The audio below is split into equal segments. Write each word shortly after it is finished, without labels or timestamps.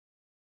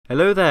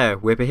Hello there,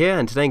 Whipper here,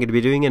 and today I'm going to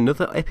be doing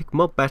another epic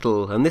mob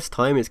battle, and this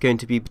time it's going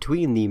to be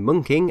between the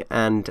Monk King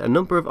and a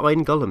number of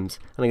Iron Golems.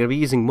 And I'm going to be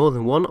using more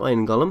than one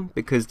Iron Golem,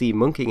 because the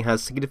Monk King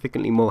has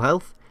significantly more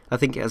health. I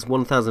think it has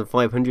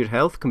 1500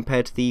 health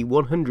compared to the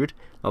 100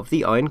 of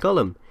the Iron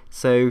Golem.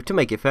 So to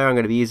make it fair, I'm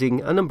going to be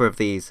using a number of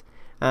these.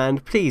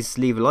 And please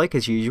leave a like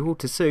as usual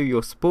to show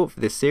your support for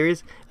this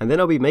series, and then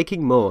I'll be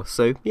making more.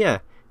 So yeah,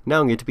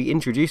 now I'm going to be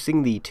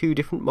introducing the two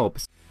different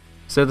mobs.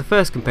 So the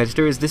first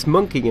competitor is this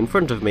Monk King in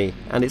front of me,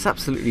 and it's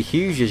absolutely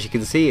huge. As you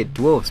can see, it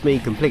dwarfs me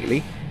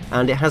completely,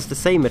 and it has the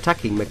same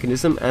attacking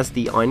mechanism as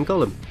the Iron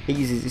Golem. It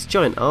uses its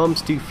giant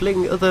arms to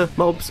fling other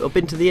mobs up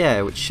into the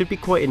air, which should be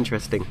quite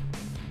interesting.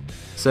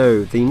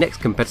 So the next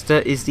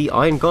competitor is the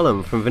Iron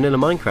Golem from Vanilla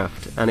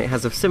Minecraft, and it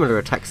has a similar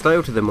attack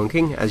style to the Monk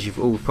King, as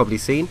you've all probably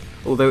seen,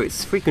 although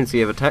its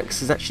frequency of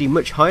attacks is actually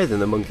much higher than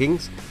the Monk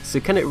King's. So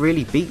can it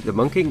really beat the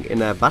Monk King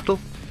in a battle?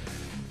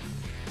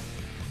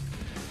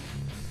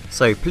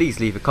 So please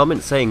leave a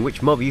comment saying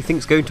which mob you think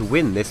is going to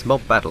win this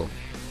mob battle.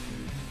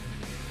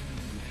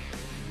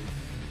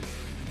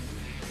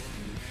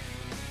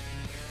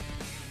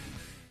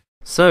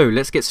 So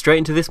let's get straight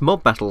into this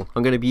mob battle.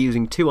 I'm going to be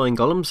using two Iron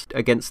Golems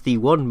against the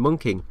one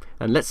Monk King,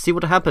 and let's see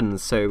what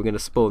happens. So we're going to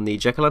spawn the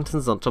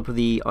Jack-o'-lanterns on top of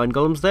the Iron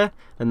Golems there,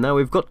 and now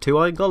we've got two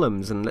Iron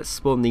Golems, and let's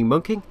spawn the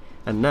Monk King,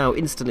 and now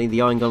instantly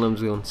the Iron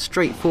Golem's gone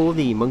straight for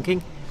the Monk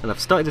King, and I've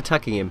started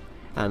attacking him.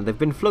 And they've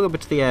been flung up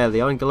into the air.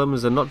 The Iron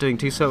Golems are not doing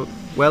too so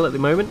well at the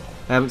moment.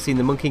 I haven't seen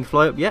the Monk King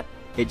fly up yet.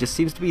 It just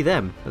seems to be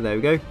them. And there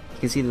we go. You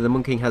can see that the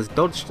Monk King has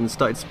dodged and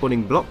started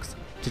spawning blocks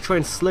to try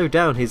and slow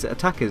down his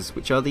attackers,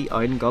 which are the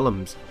Iron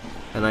Golems.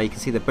 And now you can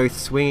see they're both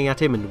swinging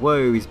at him, and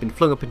whoa, he's been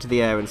flung up into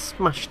the air and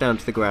smashed down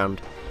to the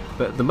ground.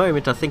 But at the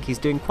moment I think he's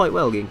doing quite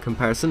well in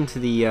comparison to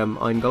the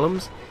Iron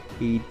Golems.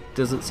 He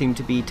doesn't seem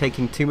to be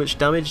taking too much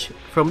damage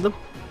from them.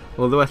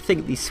 Although I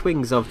think the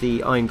swings of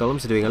the Iron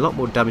Golems are doing a lot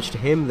more damage to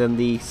him than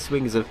the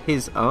swings of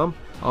his arm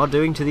are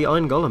doing to the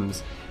Iron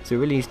Golems. So he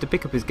really needs to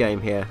pick up his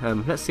game here.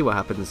 Let's see what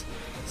happens.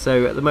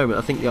 So at the moment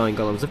I think the Iron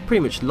Golems have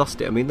pretty much lost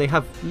it. I mean, they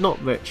have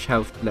not much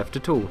health left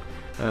at all.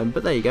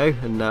 But there you go,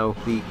 and now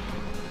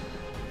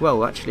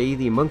well, actually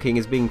the Monk King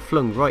is being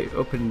flung right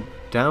up and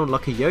down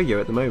like a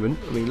yo-yo at the moment.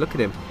 I mean, look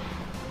at him.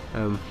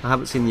 I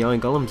haven't seen the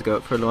Iron Golems go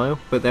up for a while,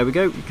 but there we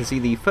go. You can see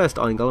the first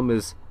Iron Golem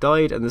has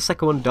died and the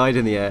second one died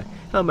in the air.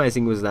 How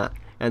amazing was that?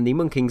 And the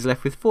Monk King's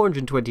left with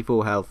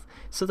 424 health.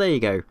 So there you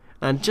go.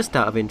 And just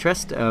out of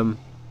interest, I'm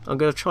going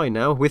to try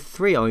now with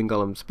 3 Iron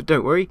Golems. But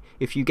don't worry,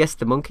 if you guessed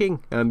the Monk King,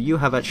 you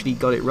have actually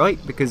got it right,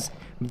 because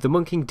the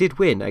Monk King did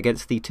win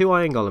against the 2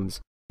 Iron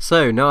Golems.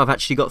 So now I've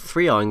actually got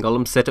 3 Iron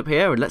Golems set up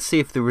here, and let's see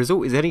if the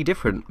result is any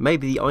different.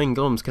 Maybe the Iron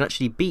Golems can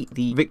actually beat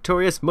the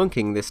victorious Monk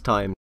King this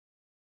time.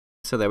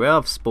 So there we are,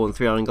 I've spawned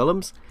 3 Iron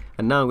Golems,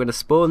 and now I'm going to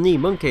spawn the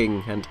Monk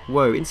King, and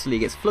whoa, instantly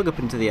gets flung up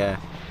into the air.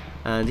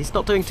 And he's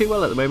not doing too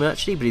well at the moment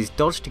actually, but he's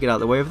dodged to get out of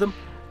the way of them.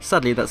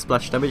 Sadly that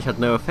splash damage had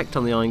no effect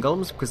on the Iron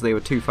Golems because they were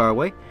too far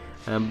away,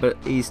 but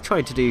he's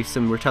trying to do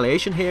some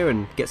retaliation here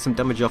and get some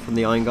damage off on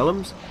the Iron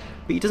Golems.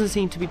 But he doesn't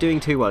seem to be doing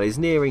too well. He's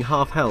nearing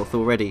half health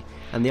already,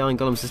 and the Iron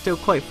Golems are still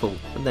quite full.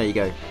 And there you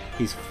go.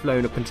 He's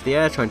flown up into the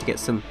air trying to get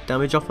some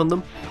damage off on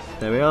them.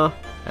 There we are.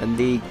 And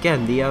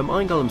again, the Iron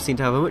Golems seem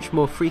to have a much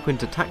more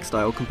frequent attack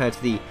style compared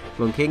to the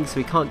Monk King, so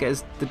he can't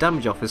get the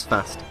damage off as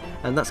fast.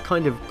 And that's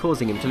kind of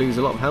causing him to lose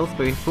a lot of health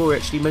before he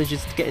actually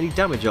manages to get any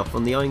damage off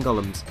on the Iron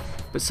Golems.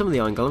 But some of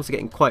the Iron Golems are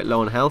getting quite low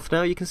on health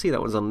now. You can see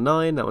that one's on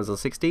 9, that one's on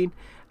 16.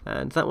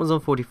 And that one's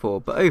on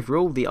 44, but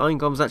overall the Iron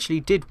Golems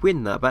actually did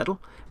win that battle,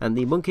 and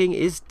the Monk King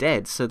is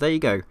dead, so there you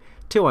go.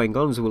 2 Iron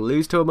Golems will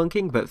lose to a Monk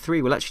King, but 3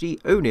 will actually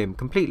own him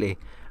completely.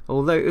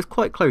 Although it was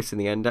quite close in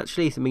the end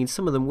actually. I mean,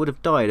 some of them would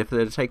have died if they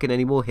had taken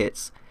any more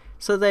hits.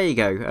 So there you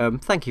go.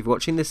 Thank you for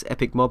watching this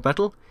epic mob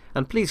battle,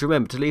 and please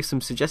remember to leave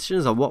some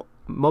suggestions on what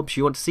mobs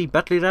you want to see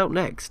battled out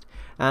next.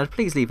 And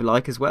please leave a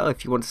like as well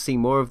if you want to see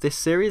more of this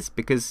series,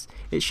 because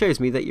it shows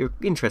me that you're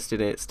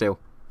interested in it still.